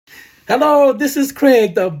Hello, this is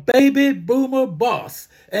Craig, the baby boomer boss,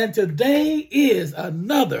 and today is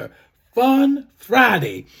another Fun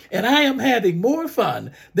Friday, and I am having more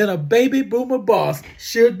fun than a baby boomer boss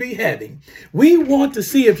should be having. We want to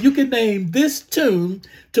see if you can name this tune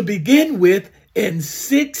to begin with in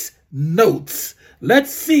 6 notes.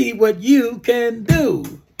 Let's see what you can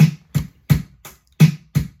do.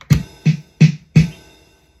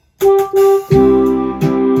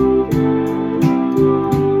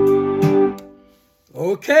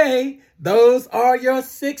 Okay, those are your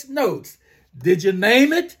 6 notes. Did you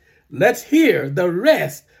name it? Let's hear the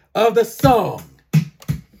rest of the song.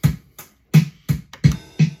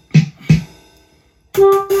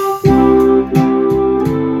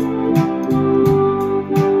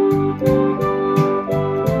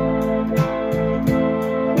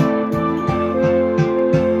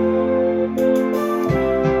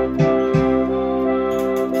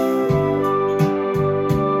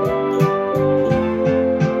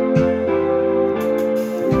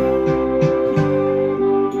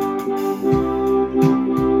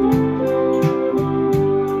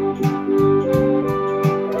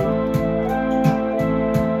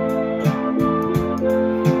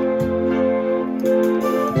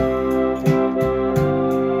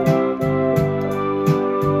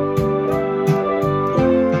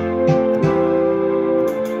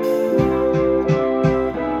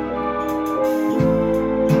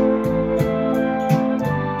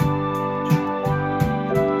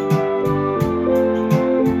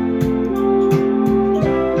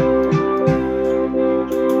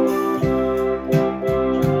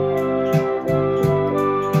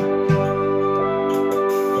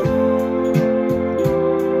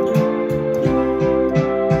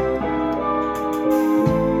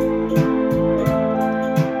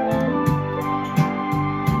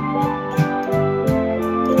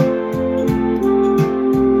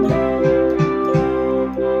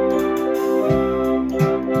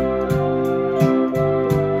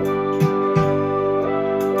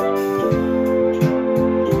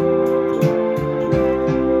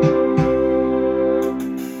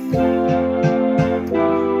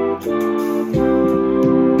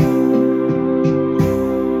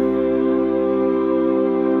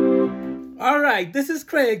 All right, this is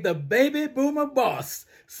Craig, the baby boomer boss,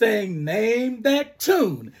 saying name that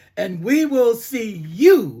tune, and we will see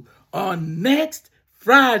you on next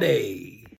Friday.